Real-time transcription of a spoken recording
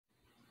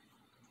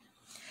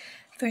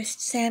1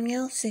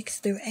 Samuel 6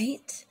 through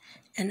 8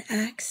 and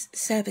Acts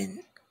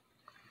 7.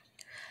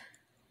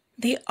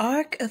 The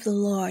ark of the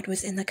Lord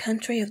was in the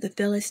country of the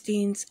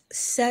Philistines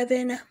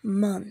 7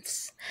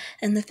 months,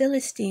 and the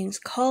Philistines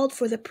called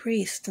for the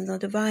priests and the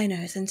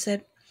diviners and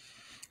said,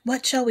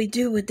 "What shall we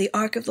do with the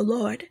ark of the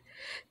Lord?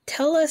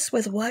 Tell us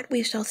with what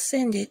we shall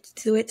send it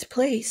to its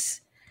place."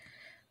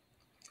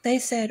 They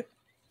said,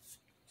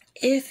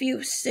 "If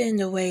you send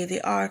away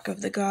the ark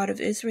of the God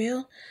of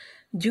Israel,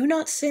 do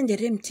not send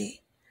it empty,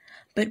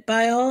 but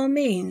by all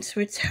means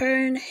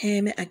return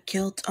him a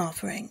guilt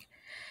offering.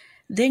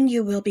 Then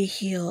you will be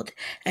healed,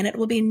 and it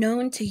will be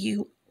known to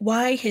you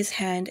why his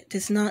hand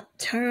does not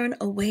turn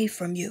away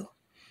from you."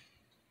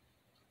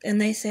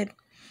 And they said,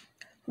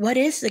 "What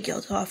is the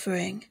guilt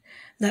offering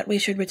that we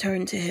should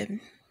return to him?"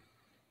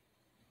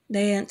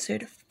 They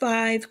answered,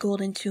 5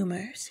 golden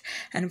tumors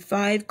and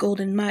 5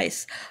 golden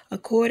mice,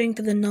 according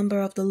to the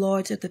number of the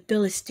lords of the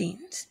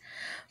Philistines.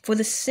 For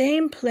the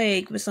same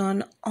plague was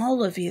on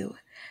all of you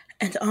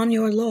and on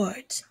your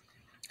lords.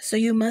 So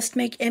you must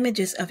make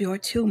images of your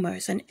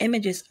tumors and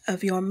images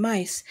of your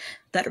mice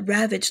that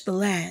ravage the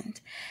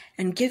land,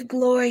 and give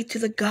glory to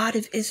the God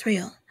of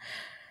Israel.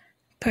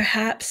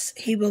 Perhaps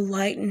he will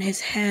lighten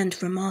his hand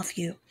from off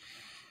you,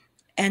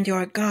 and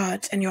your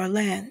gods and your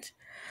land.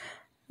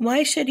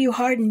 Why should you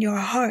harden your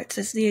hearts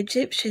as the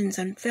Egyptians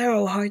and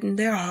Pharaoh hardened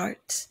their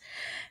hearts?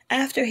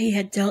 After he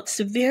had dealt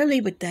severely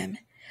with them,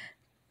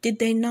 did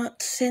they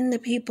not send the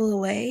people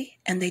away,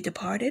 and they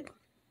departed?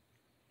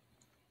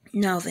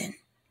 Now then,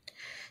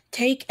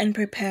 take and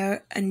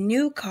prepare a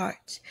new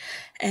cart,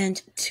 and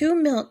 2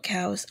 milk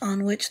cows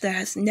on which there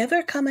has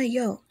never come a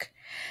yoke,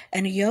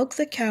 and yoke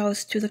the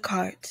cows to the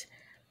cart.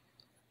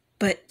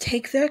 But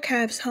take their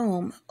calves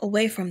home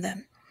away from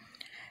them,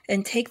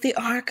 and take the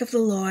ark of the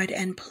Lord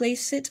and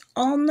place it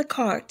on the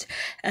cart,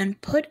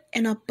 and put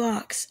in a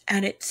box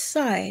at its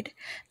side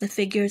the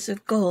figures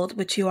of gold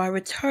which you are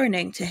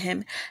returning to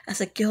him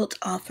as a guilt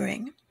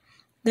offering.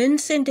 Then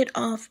send it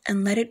off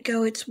and let it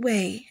go its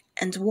way,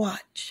 and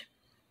watch.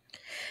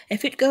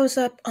 If it goes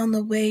up on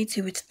the way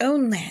to its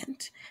own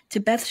land, to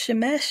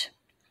Beth-Shemesh,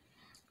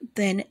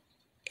 then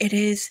it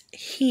is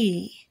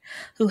he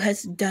who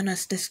has done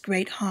us this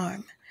great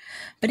harm.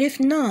 But if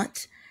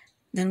not,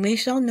 then we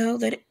shall know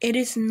that it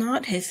is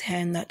not his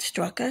hand that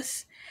struck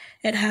us.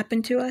 It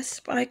happened to us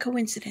by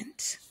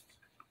coincidence."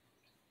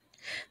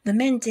 The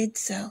men did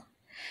so,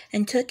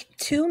 and took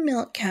 2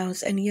 milk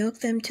cows and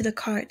yoked them to the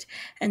cart,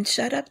 and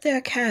shut up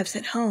their calves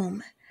at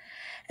home.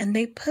 And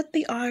they put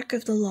the ark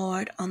of the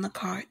Lord on the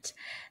cart,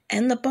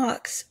 and the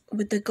box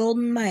with the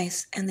golden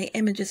mice and the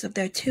images of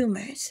their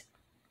tumors.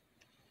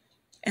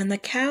 And the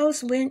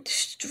cows went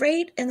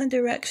straight in the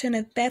direction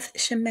of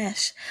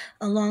Beth-Shemesh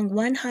along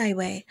one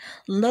highway,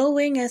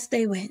 lowing as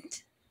they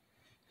went.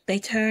 They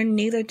turned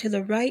neither to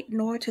the right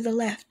nor to the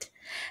left,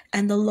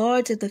 and the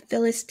lords of the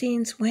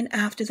Philistines went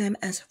after them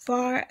as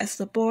far as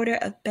the border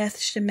of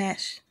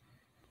Beth-Shemesh.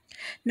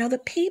 Now the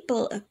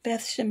people of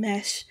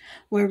Beth-Shemesh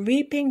were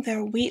reaping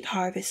their wheat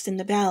harvest in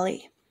the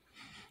valley.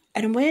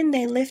 And when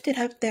they lifted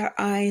up their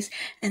eyes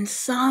and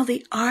saw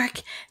the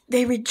ark,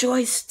 they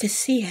rejoiced to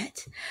see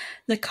it.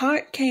 The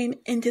cart came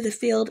into the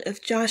field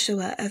of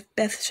Joshua of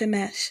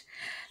Beth-Shemesh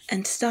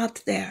and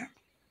stopped there.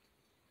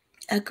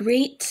 A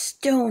great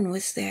stone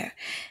was there,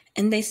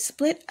 and they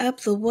split up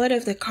the wood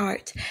of the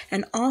cart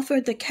and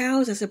offered the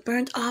cows as a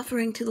burnt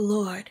offering to the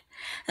Lord.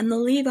 And the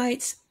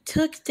Levites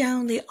took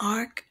down the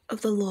ark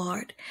of the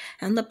Lord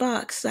and the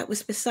box that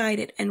was beside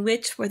it, in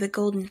which were the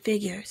golden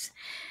figures,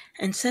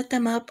 and set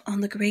them up on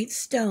the great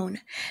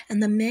stone.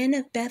 And the men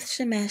of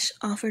Beth-Shemesh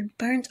offered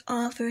burnt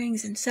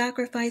offerings and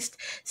sacrificed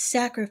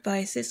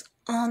sacrifices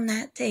on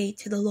that day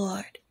to the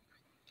Lord.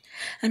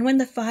 And when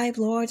the 5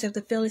 lords of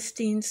the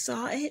Philistines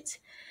saw it,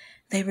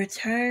 they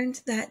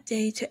returned that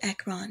day to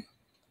Ekron.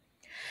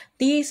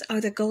 These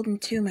are the golden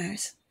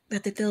tumors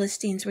that the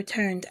Philistines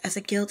returned as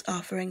a guilt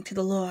offering to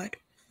the Lord: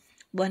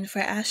 1 for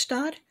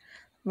Ashdod,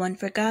 1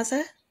 for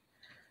Gaza,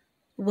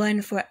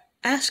 1 for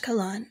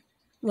Ashkelon,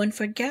 1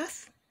 for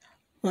Gath,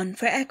 1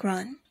 for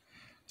Ekron.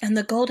 And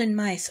the golden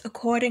mice,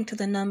 according to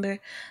the number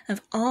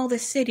of all the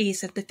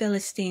cities of the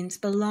Philistines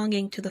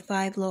belonging to the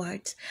 5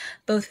 lords,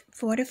 both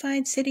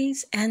fortified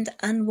cities and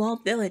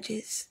unwalled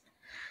villages.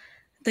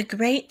 The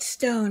great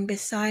stone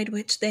beside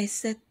which they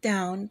set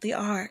down the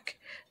ark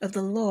of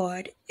the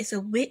Lord is a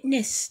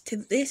witness to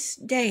this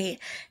day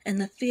in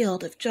the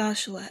field of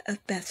Joshua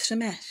of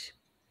Beth-Shemesh.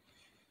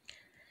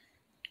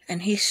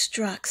 And he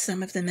struck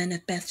some of the men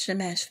of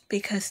Beth-Shemesh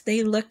because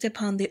they looked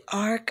upon the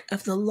ark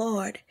of the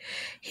Lord.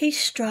 He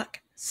struck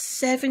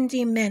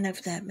 70 men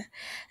of them,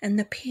 and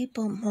the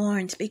people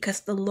mourned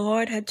because the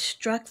Lord had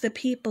struck the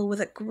people with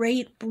a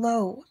great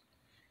blow.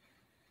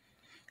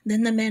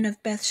 Then the men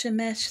of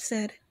Beth-Shemesh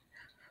said,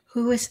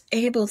 "Who is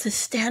able to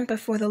stand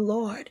before the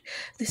Lord,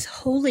 this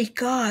holy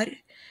God?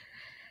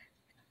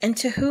 And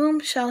to whom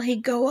shall he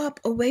go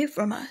up away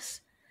from us?"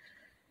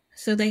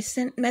 So they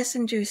sent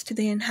messengers to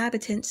the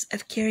inhabitants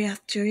of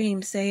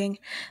Kiriath-jearim, saying,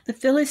 "The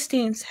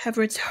Philistines have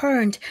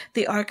returned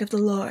the ark of the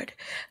Lord.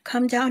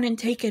 Come down and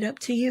take it up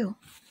to you."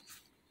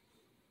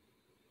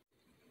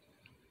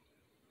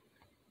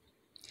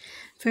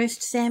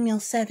 1 Samuel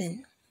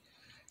 7.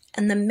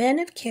 And the men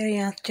of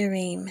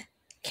Kiriath-jearim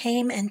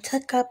came and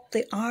took up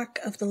the ark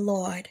of the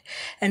Lord,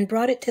 and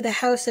brought it to the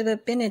house of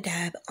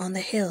Abinadab on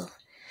the hill.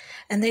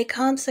 And they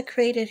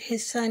consecrated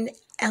his son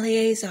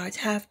Eleazar to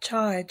have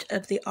charge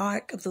of the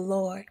ark of the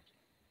Lord.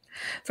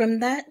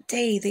 From that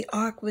day the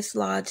ark was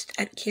lodged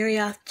at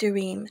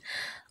Kiriath-jearim.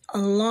 A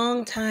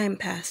long time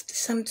passed,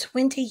 some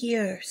 20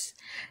 years,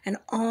 and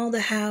all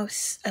the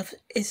house of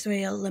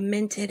Israel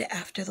lamented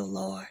after the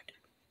Lord.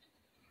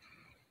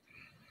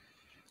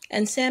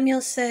 And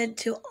Samuel said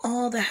to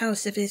all the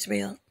house of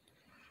Israel,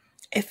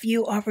 "If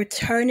you are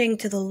returning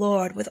to the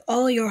Lord with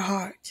all your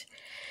heart,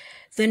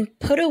 then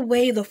put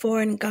away the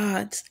foreign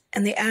gods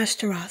and the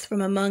Ashtaroth from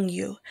among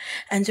you,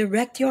 and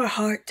direct your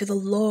heart to the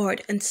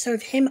Lord, and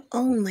serve him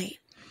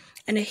only,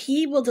 and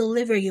he will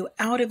deliver you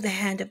out of the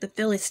hand of the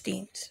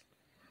Philistines."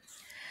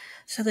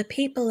 So the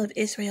people of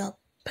Israel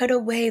put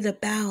away the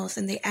Baals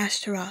and the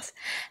Ashtaroth,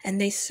 and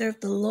they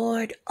served the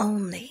Lord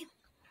only.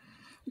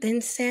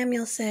 Then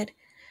Samuel said,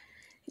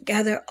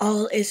 "Gather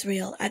all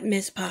Israel at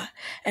Mizpah,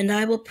 and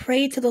I will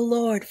pray to the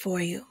Lord for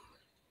you."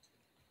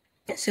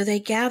 So they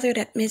gathered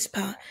at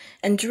Mizpah,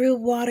 and drew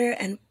water,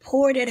 and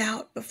poured it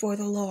out before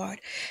the Lord,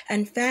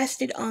 and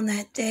fasted on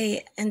that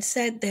day, and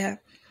said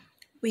there,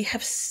 "We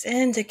have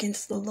sinned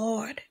against the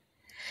Lord."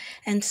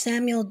 And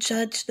Samuel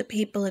judged the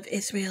people of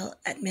Israel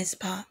at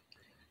Mizpah.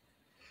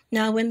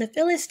 Now when the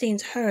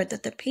Philistines heard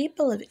that the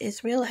people of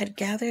Israel had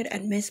gathered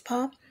at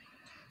Mizpah,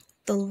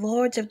 the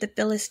lords of the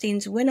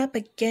Philistines went up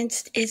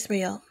against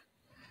Israel.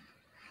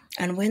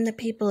 And when the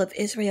people of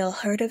Israel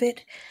heard of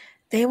it,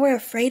 they were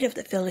afraid of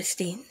the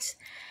Philistines.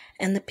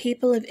 And the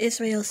people of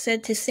Israel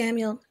said to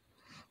Samuel,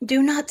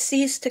 "Do not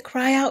cease to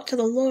cry out to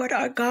the Lord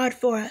our God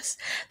for us,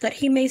 that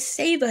he may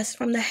save us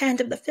from the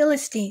hand of the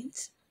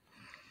Philistines."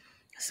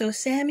 So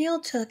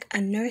Samuel took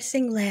a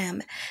nursing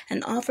lamb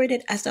and offered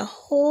it as a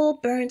whole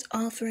burnt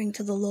offering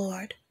to the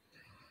Lord.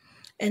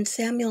 And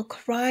Samuel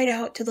cried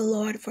out to the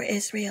Lord for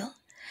Israel,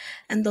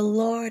 and the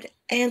Lord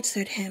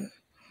answered him.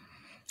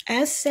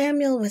 As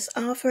Samuel was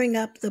offering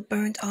up the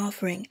burnt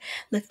offering,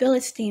 the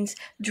Philistines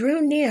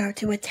drew near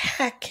to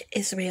attack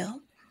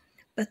Israel.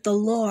 But the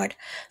Lord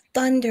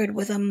thundered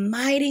with a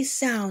mighty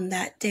sound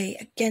that day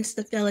against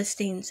the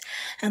Philistines,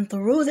 and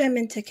threw them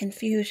into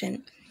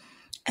confusion,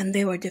 and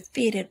they were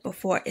defeated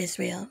before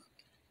Israel.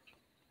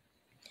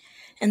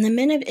 And the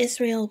men of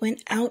Israel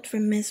went out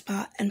from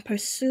Mizpah and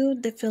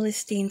pursued the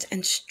Philistines,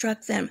 and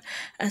struck them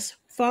as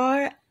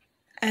far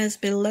as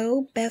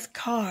below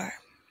Beth-kar.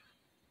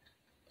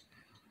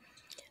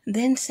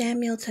 Then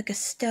Samuel took a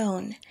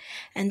stone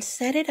and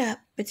set it up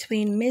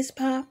between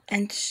Mizpah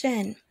and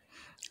Shen,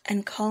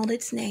 and called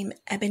its name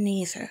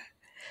Ebenezer,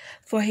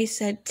 for he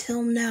said,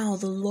 "Till now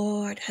the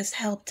Lord has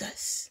helped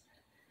us."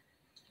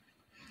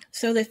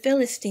 So the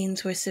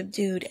Philistines were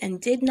subdued, and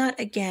did not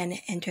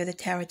again enter the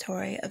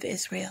territory of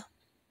Israel.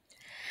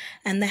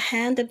 And the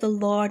hand of the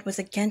Lord was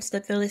against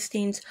the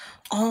Philistines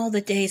all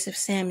the days of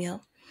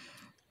Samuel.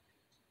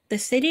 The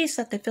cities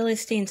that the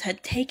Philistines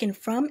had taken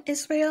from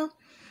Israel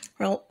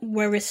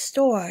were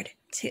restored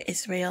to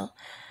Israel,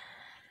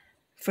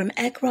 from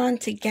Ekron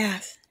to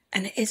Gath,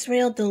 and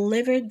Israel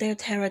delivered their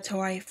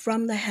territory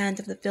from the hand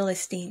of the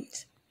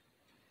Philistines.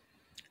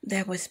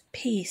 There was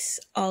peace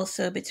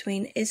also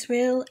between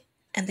Israel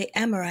and the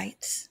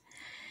Amorites.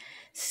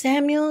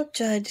 Samuel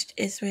judged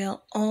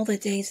Israel all the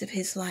days of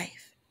his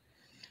life,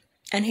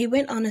 and he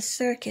went on a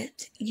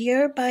circuit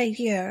year by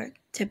year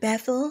to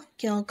Bethel,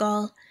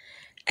 Gilgal,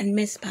 and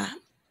Mizpah,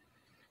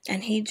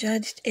 and he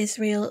judged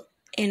Israel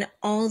in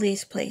all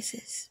these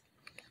places.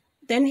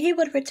 Then he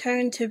would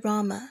return to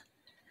Ramah,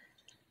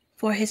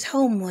 for his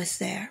home was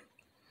there,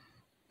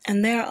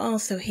 and there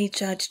also he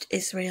judged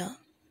Israel.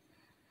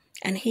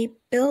 And he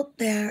built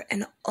there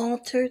an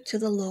altar to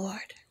the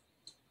Lord.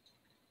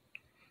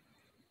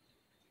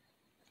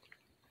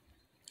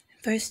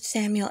 1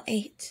 Samuel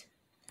 8.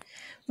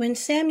 When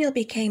Samuel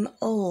became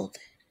old,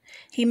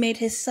 he made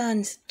his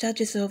sons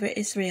judges over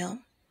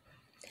Israel.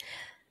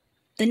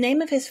 The name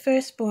of his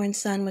firstborn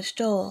son was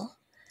Joel,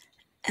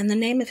 and the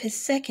name of his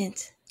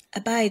second,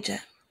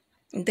 Abijah.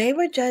 They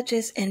were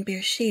judges in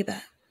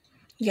Beersheba.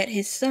 Yet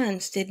his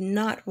sons did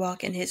not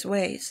walk in his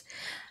ways,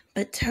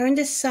 but turned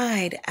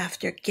aside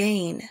after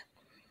gain.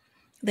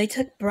 They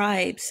took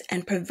bribes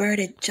and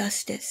perverted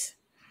justice.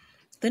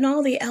 Then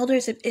all the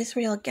elders of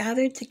Israel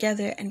gathered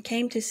together and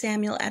came to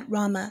Samuel at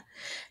Ramah,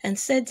 and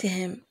said to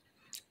him,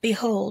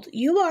 "Behold,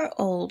 you are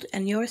old,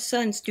 and your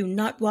sons do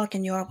not walk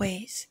in your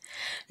ways.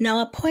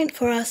 Now appoint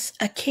for us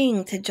a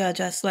king to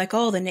judge us like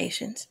all the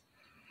nations."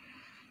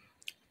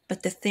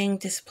 But the thing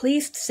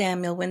displeased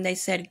Samuel when they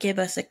said, "Give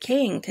us a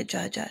king to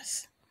judge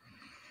us."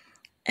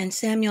 And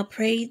Samuel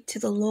prayed to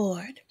the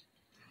Lord.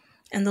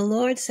 And the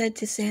Lord said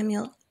to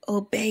Samuel,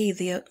 "Obey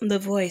the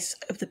voice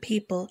of the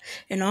people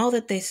in all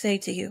that they say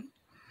to you.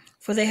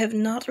 For they have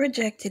not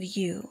rejected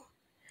you,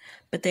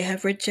 but they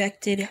have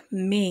rejected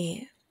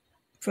me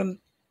from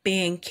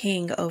being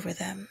king over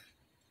them.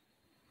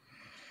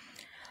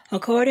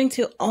 According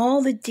to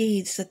all the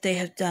deeds that they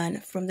have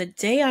done from the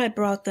day I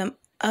brought them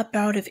up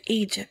out of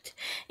Egypt,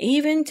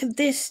 even to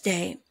this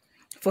day,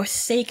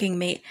 forsaking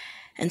me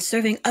and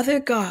serving other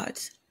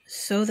gods,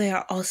 so they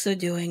are also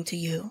doing to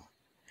you.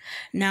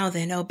 Now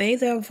then, obey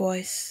their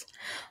voice.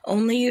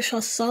 Only you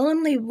shall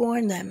solemnly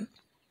warn them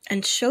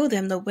and show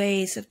them the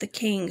ways of the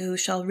king who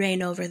shall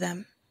reign over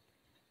them.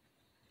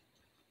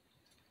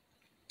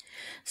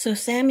 So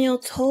Samuel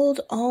told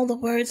all the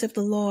words of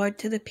the Lord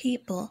to the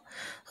people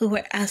who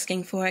were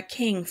asking for a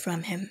king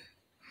from him.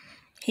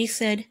 He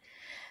said,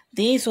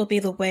 "These will be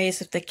the ways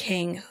of the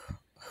king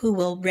who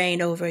will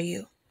reign over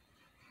you.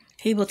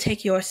 He will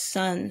take your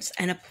sons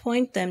and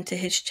appoint them to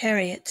his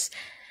chariots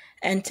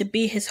and to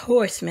be his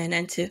horsemen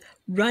and to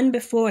run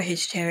before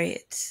his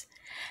chariots.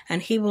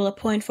 And he will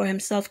appoint for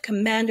himself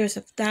commanders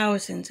of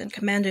thousands and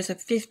commanders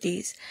of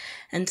 50s,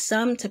 and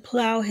some to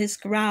plow his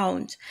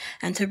ground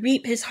and to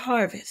reap his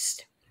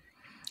harvest,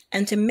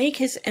 and to make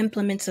his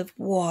implements of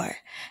war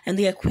and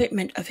the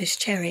equipment of his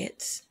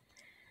chariots.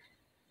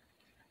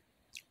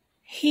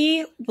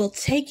 He will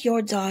take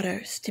your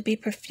daughters to be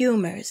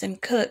perfumers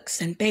and cooks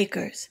and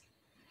bakers.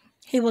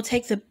 He will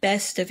take the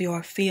best of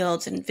your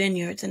fields and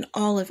vineyards and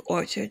olive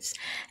orchards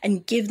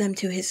and give them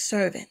to his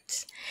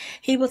servants.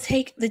 He will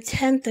take the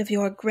 10th of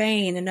your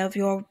grain and of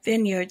your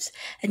vineyards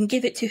and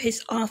give it to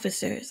his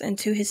officers and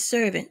to his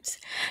servants.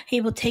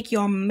 He will take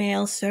your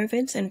male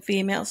servants and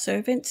female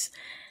servants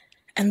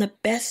and the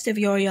best of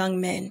your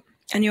young men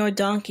and your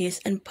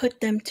donkeys and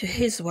put them to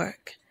his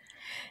work.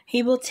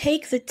 He will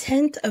take the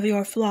 10th of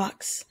your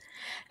flocks,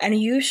 and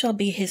you shall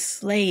be his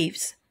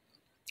slaves.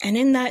 And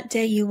in that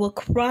day you will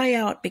cry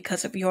out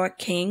because of your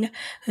king,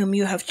 whom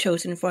you have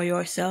chosen for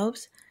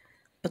yourselves,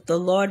 but the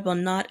Lord will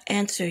not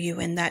answer you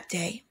in that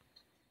day."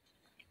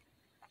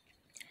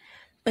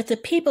 But the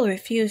people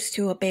refused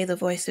to obey the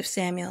voice of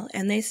Samuel,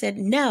 and they said,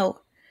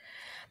 "No,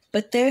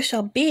 but there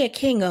shall be a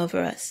king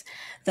over us,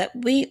 that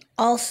we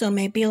also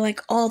may be like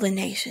all the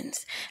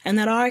nations, and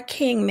that our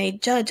king may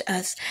judge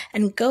us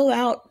and go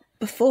out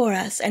before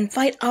us and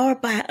fight our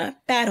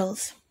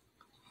battles."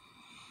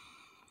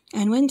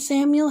 And when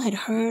Samuel had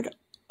heard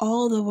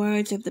all the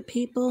words of the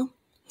people,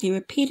 he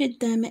repeated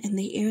them in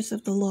the ears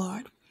of the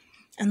Lord.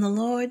 And the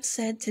Lord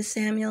said to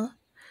Samuel,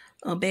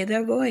 "Obey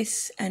their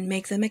voice and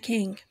make them a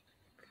king."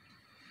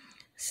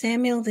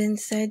 Samuel then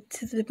said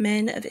to the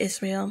men of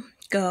Israel,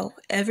 "Go,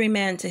 every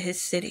man to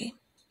his city."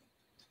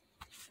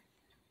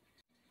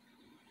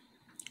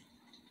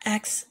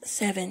 Acts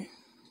 7.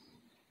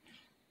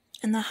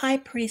 And the high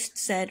priest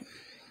said,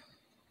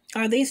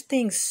 "Are these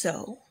things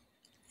so?"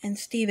 And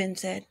Stephen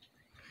said,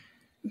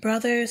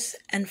 "Brothers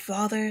and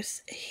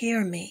fathers,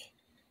 hear me.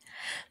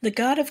 The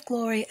God of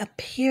glory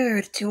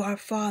appeared to our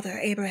father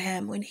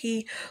Abraham when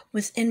he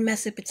was in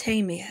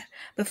Mesopotamia,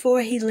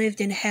 before he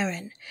lived in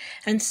Haran,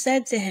 and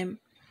said to him,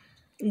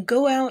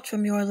 'Go out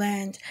from your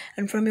land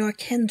and from your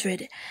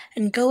kindred,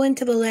 and go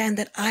into the land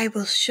that I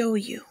will show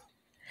you.'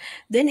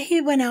 Then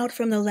he went out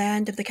from the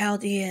land of the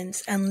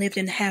Chaldeans and lived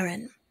in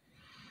Haran.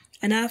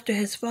 And after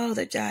his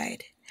father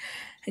died,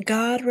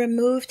 God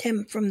removed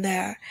him from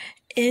there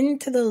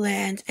into the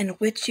land in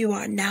which you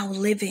are now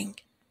living.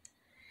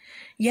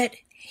 Yet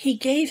he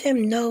gave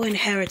him no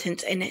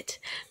inheritance in it,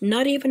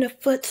 not even a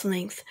foot's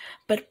length,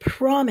 but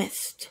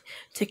promised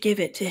to give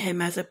it to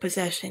him as a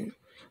possession,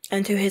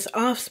 and to his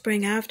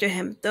offspring after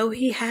him, though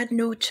he had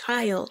no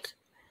child.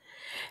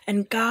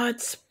 And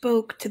God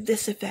spoke to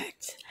this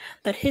effect,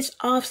 that his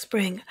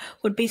offspring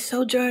would be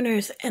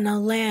sojourners in a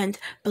land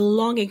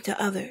belonging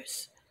to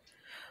others,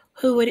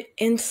 who would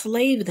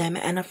enslave them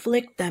and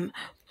afflict them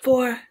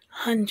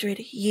 400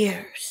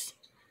 years.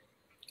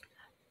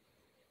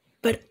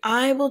 But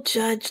I will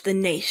judge the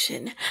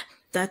nation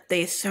that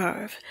they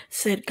serve,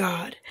 said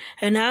God,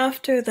 and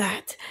after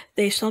that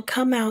they shall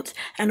come out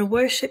and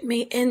worship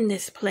me in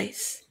this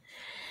place.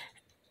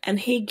 And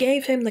he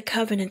gave him the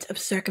covenant of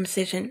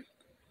circumcision.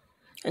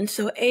 And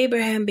so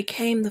Abraham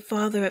became the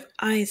father of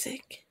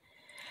Isaac,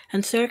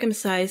 and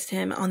circumcised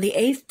him on the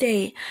 8th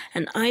day,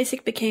 and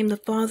Isaac became the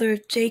father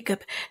of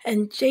Jacob,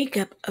 and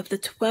Jacob of the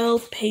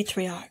 12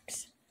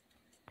 patriarchs.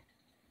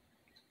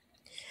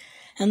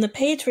 And the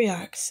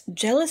patriarchs,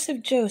 jealous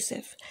of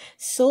Joseph,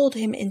 sold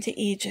him into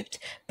Egypt,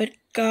 but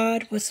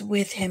God was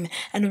with him,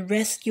 and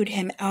rescued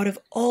him out of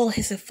all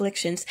his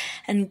afflictions,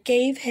 and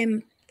gave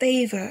him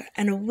favor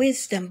and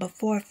wisdom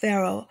before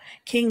Pharaoh,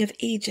 king of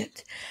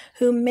Egypt,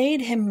 who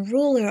made him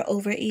ruler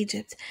over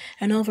Egypt,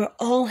 and over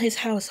all his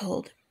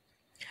household.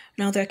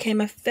 Now there came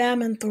a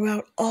famine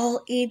throughout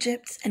all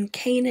Egypt and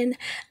Canaan,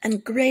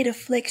 and great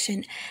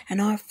affliction,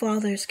 and our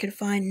fathers could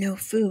find no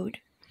food.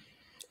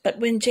 But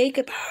when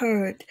Jacob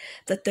heard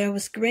that there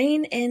was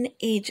grain in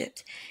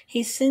Egypt,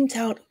 he sent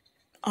out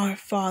our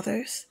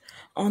fathers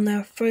on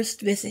their first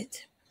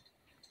visit.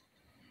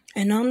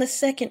 And on the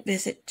second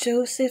visit,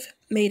 Joseph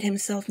made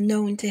himself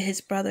known to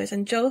his brothers,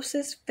 and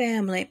Joseph's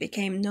family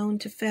became known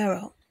to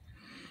Pharaoh.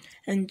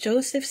 And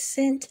Joseph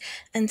sent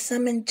and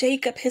summoned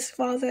Jacob his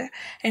father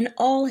and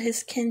all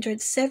his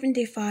kindred,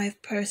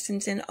 75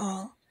 persons in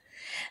all.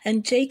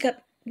 And Jacob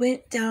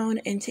went down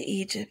into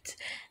Egypt,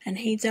 and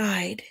he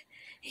died,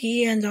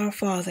 he and our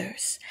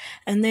fathers.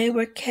 And they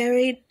were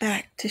carried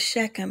back to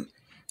Shechem,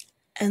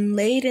 and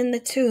laid in the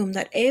tomb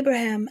that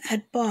Abraham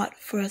had bought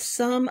for a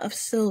sum of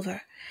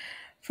silver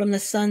from the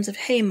sons of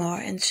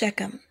Hamor in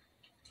Shechem.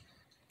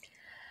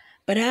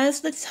 But as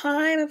the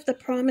time of the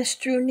promise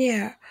drew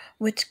near,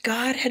 which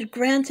God had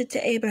granted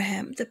to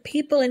Abraham, the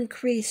people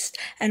increased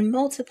and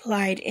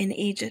multiplied in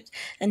Egypt,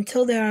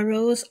 until there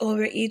arose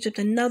over Egypt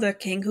another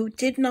king who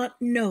did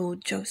not know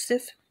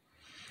Joseph.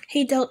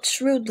 He dealt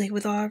shrewdly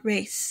with our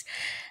race,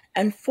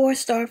 and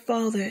forced our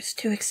fathers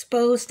to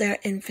expose their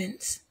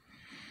infants,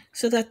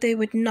 so that they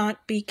would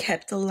not be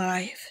kept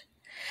alive.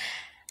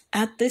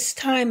 At this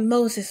time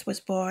Moses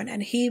was born,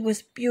 and he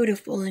was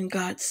beautiful in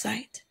God's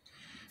sight.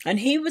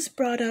 And he was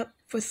brought up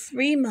for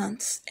 3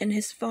 months in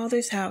his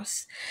father's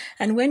house.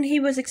 And when he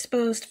was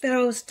exposed,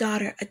 Pharaoh's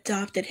daughter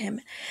adopted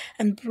him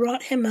and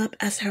brought him up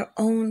as her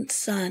own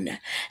son.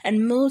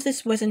 And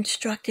Moses was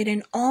instructed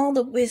in all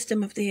the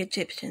wisdom of the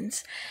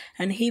Egyptians,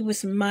 and he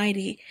was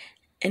mighty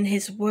in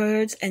his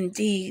words and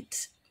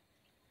deeds.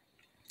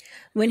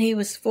 When he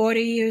was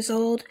 40 years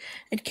old,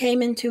 it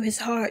came into his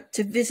heart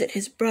to visit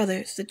his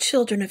brothers, the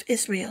children of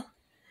Israel.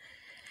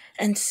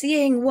 And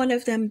seeing one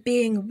of them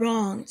being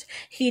wronged,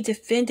 he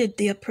defended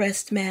the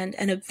oppressed man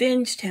and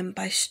avenged him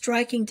by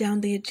striking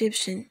down the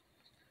Egyptian.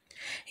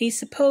 He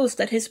supposed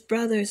that his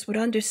brothers would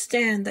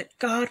understand that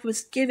God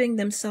was giving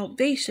them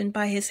salvation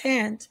by his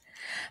hand,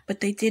 but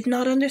they did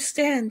not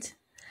understand.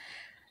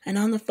 And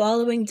on the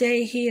following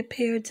day he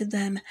appeared to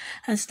them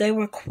as they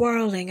were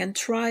quarreling, and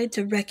tried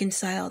to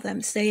reconcile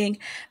them, saying,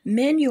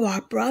 "Men, you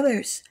are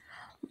brothers.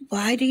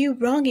 Why do you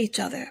wrong each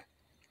other?"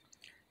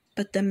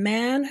 But the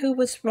man who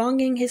was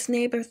wronging his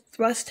neighbor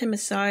thrust him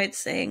aside,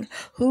 saying,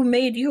 "Who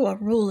made you a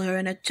ruler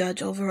and a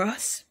judge over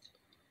us?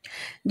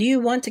 Do you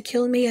want to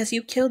kill me as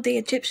you killed the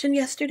Egyptian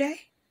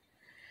yesterday?"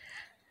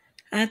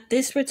 At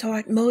this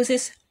retort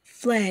Moses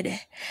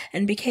fled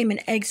and became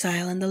an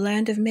exile in the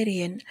land of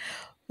Midian,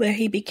 where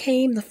he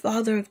became the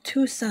father of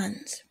 2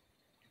 sons.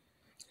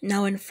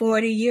 Now when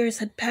 40 years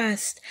had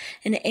passed,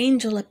 an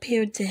angel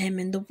appeared to him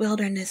in the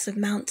wilderness of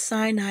Mount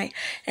Sinai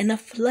in a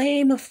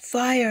flame of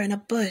fire in a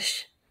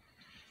bush.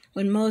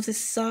 When Moses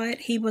saw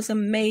it, he was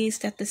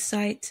amazed at the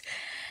sight.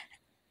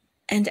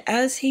 And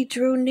as he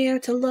drew near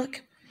to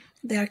look,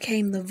 there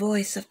came the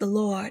voice of the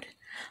Lord.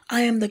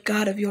 "I am the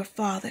God of your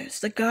fathers,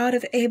 the God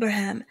of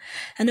Abraham,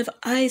 and of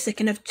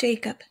Isaac, and of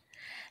Jacob."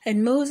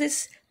 And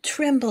Moses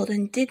trembled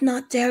and did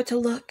not dare to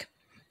look.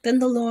 Then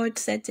the Lord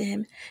said to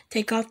him,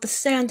 "Take off the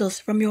sandals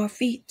from your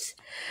feet,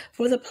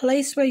 for the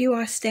place where you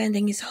are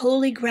standing is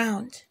holy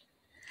ground.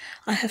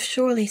 I have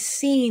surely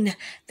seen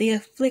the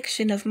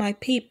affliction of my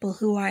people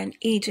who are in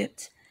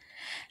Egypt,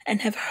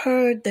 and have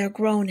heard their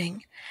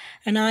groaning,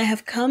 and I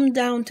have come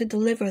down to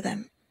deliver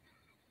them.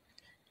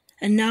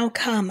 And now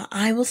come,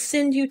 I will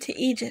send you to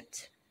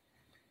Egypt."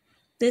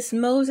 This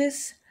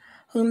Moses,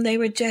 whom they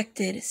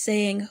rejected,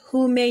 saying,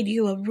 "Who made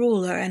you a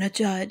ruler and a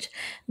judge?"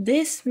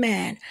 this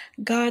man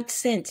God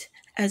sent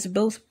as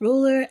both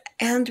ruler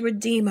and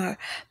redeemer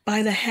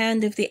by the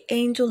hand of the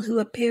angel who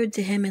appeared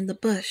to him in the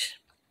bush.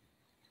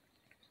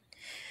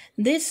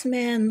 This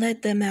man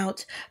led them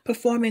out,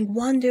 performing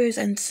wonders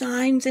and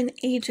signs in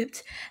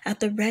Egypt, at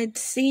the Red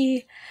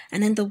Sea,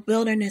 and in the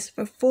wilderness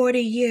for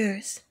 40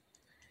 years.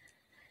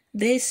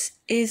 This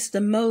is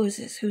the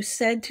Moses who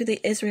said to the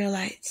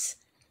Israelites,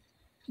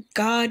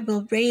 "God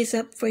will raise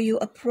up for you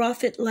a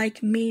prophet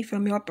like me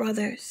from your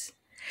brothers."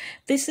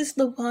 This is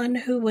the one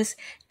who was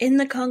in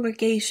the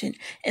congregation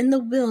in the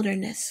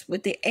wilderness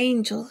with the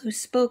angel who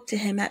spoke to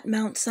him at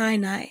Mount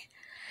Sinai,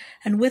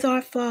 and with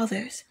our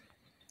fathers.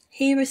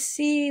 He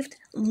received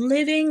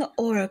living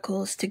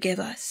oracles to give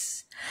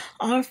us.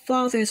 Our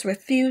fathers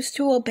refused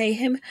to obey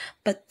him,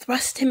 but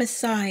thrust him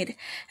aside,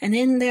 and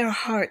in their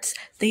hearts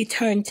they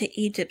turned to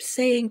Egypt,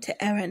 saying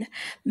to Aaron,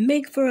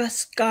 "Make for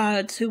us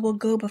gods who will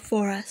go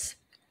before us."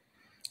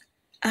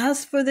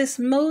 As for this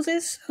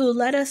Moses who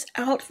led us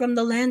out from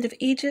the land of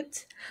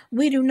Egypt,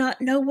 we do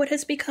not know what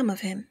has become of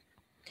him.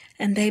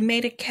 And they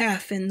made a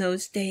calf in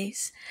those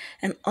days,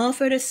 and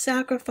offered a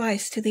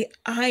sacrifice to the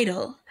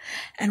idol,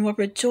 and were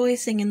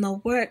rejoicing in the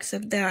works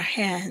of their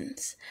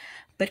hands.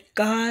 But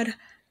God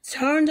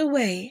turned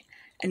away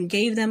and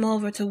gave them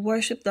over to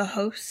worship the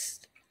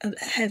host of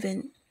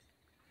heaven.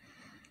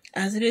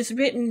 As it is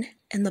written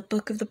in the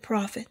book of the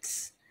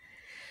prophets,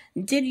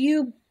 "Did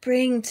you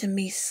bring to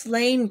me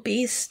slain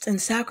beasts and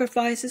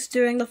sacrifices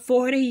during the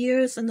 40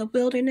 years in the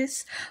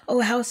wilderness, O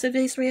house of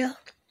Israel?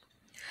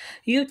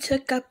 You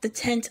took up the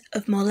tent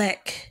of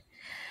Molech,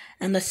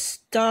 and the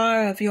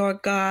star of your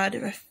god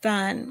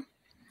Rephan,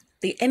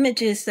 the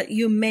images that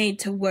you made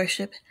to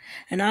worship,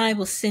 and I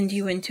will send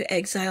you into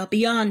exile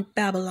beyond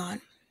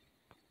Babylon."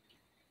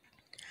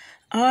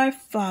 Our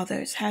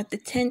fathers had the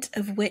tent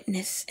of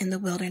witness in the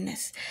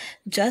wilderness,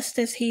 just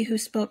as he who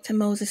spoke to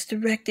Moses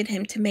directed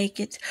him to make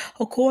it,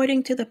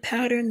 according to the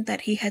pattern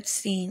that he had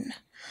seen.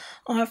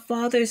 Our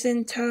fathers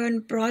in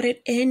turn brought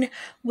it in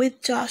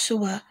with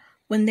Joshua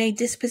when they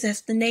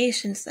dispossessed the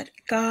nations that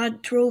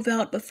God drove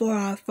out before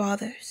our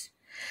fathers.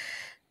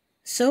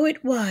 So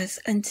it was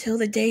until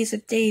the days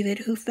of David,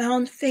 who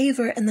found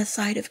favor in the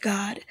sight of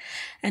God,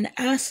 and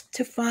asked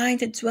to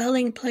find a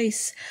dwelling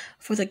place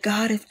for the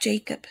God of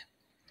Jacob.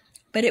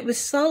 But it was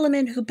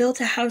Solomon who built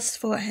a house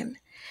for him.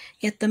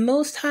 Yet the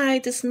Most High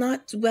does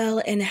not dwell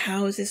in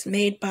houses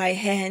made by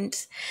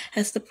hands,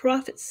 as the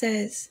prophet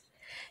says,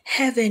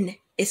 "Heaven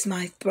is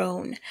my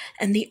throne,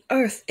 and the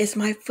earth is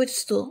my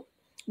footstool.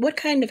 What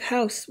kind of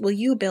house will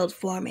you build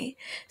for me,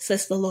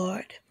 says the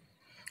Lord?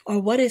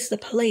 Or what is the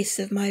place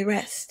of my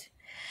rest?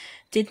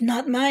 Did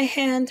not my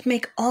hand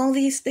make all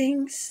these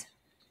things?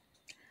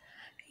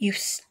 You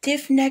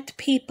stiff-necked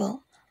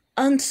people,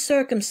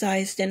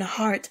 uncircumcised in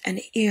heart and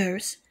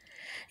ears,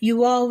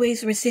 you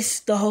always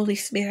resist the Holy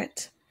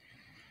Spirit.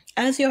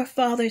 As your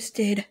fathers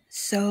did,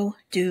 so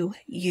do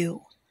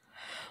you.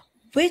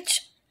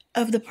 Which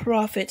of the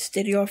prophets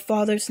did your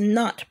fathers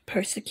not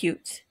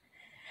persecute?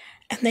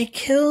 And they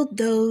killed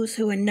those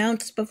who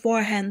announced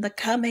beforehand the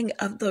coming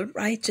of the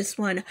righteous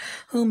one,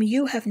 whom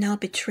you have now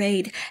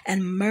betrayed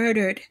and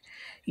murdered,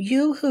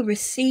 you who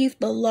received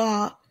the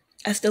law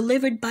as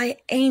delivered by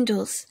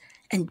angels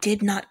and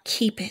did not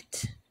keep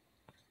it."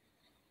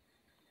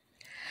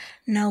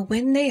 Now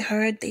when they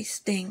heard these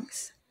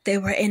things, they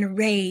were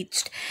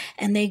enraged,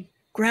 and they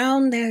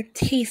ground their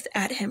teeth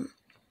at him.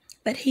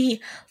 But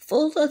he,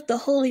 full of the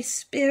Holy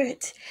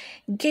Spirit,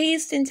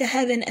 gazed into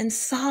heaven and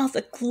saw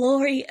the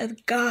glory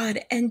of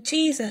God and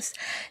Jesus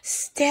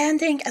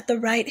standing at the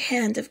right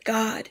hand of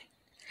God.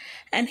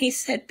 And he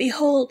said,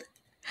 "Behold,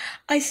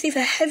 I see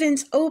the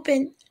heavens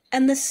open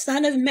and the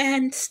Son of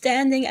Man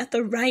standing at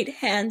the right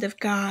hand of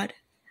God."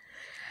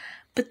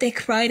 But they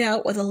cried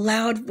out with a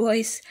loud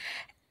voice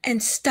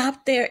and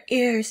stopped their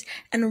ears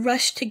and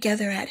rushed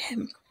together at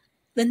him.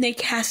 Then they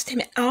cast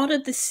him out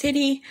of the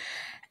city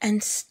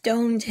and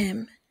stoned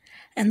him.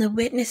 And the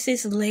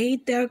witnesses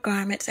laid their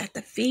garments at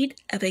the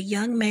feet of a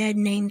young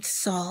man named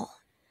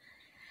Saul.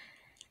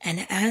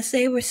 And as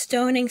they were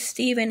stoning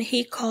Stephen,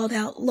 he called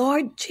out,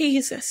 "Lord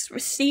Jesus,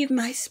 receive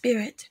my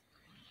spirit."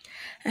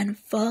 And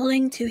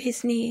falling to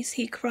his knees,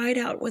 he cried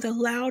out with a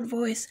loud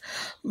voice,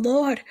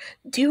 "Lord,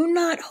 do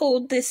not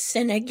hold this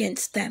sin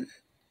against them."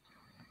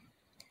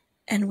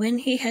 And when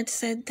he had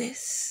said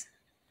this,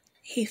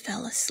 he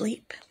fell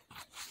asleep.